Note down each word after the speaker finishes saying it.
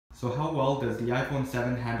So how well does the iPhone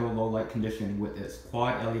 7 handle low light condition with its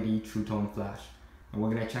quad LED True Tone flash? And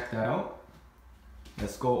we're gonna check that out.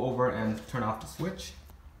 Let's go over and turn off the switch.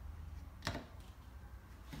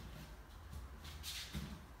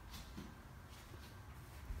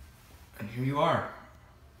 And here you are.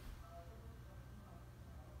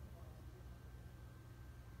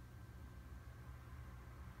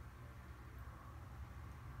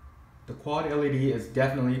 The quad LED is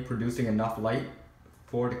definitely producing enough light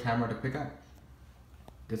for the camera to pick up.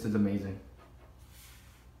 This is amazing.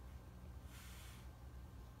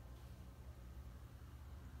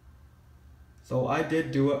 So I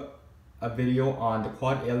did do a video on the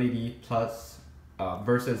quad LED plus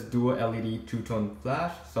versus dual LED True Tone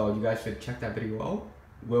flash, so you guys should check that video out.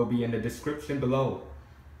 Will be in the description below.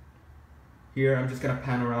 Here I'm just gonna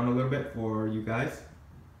pan around a little bit for you guys.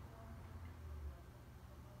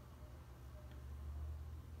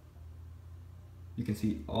 You can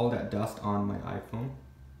see all that dust on my iPhone.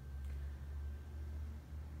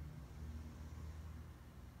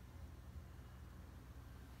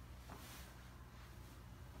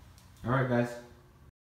 Alright guys,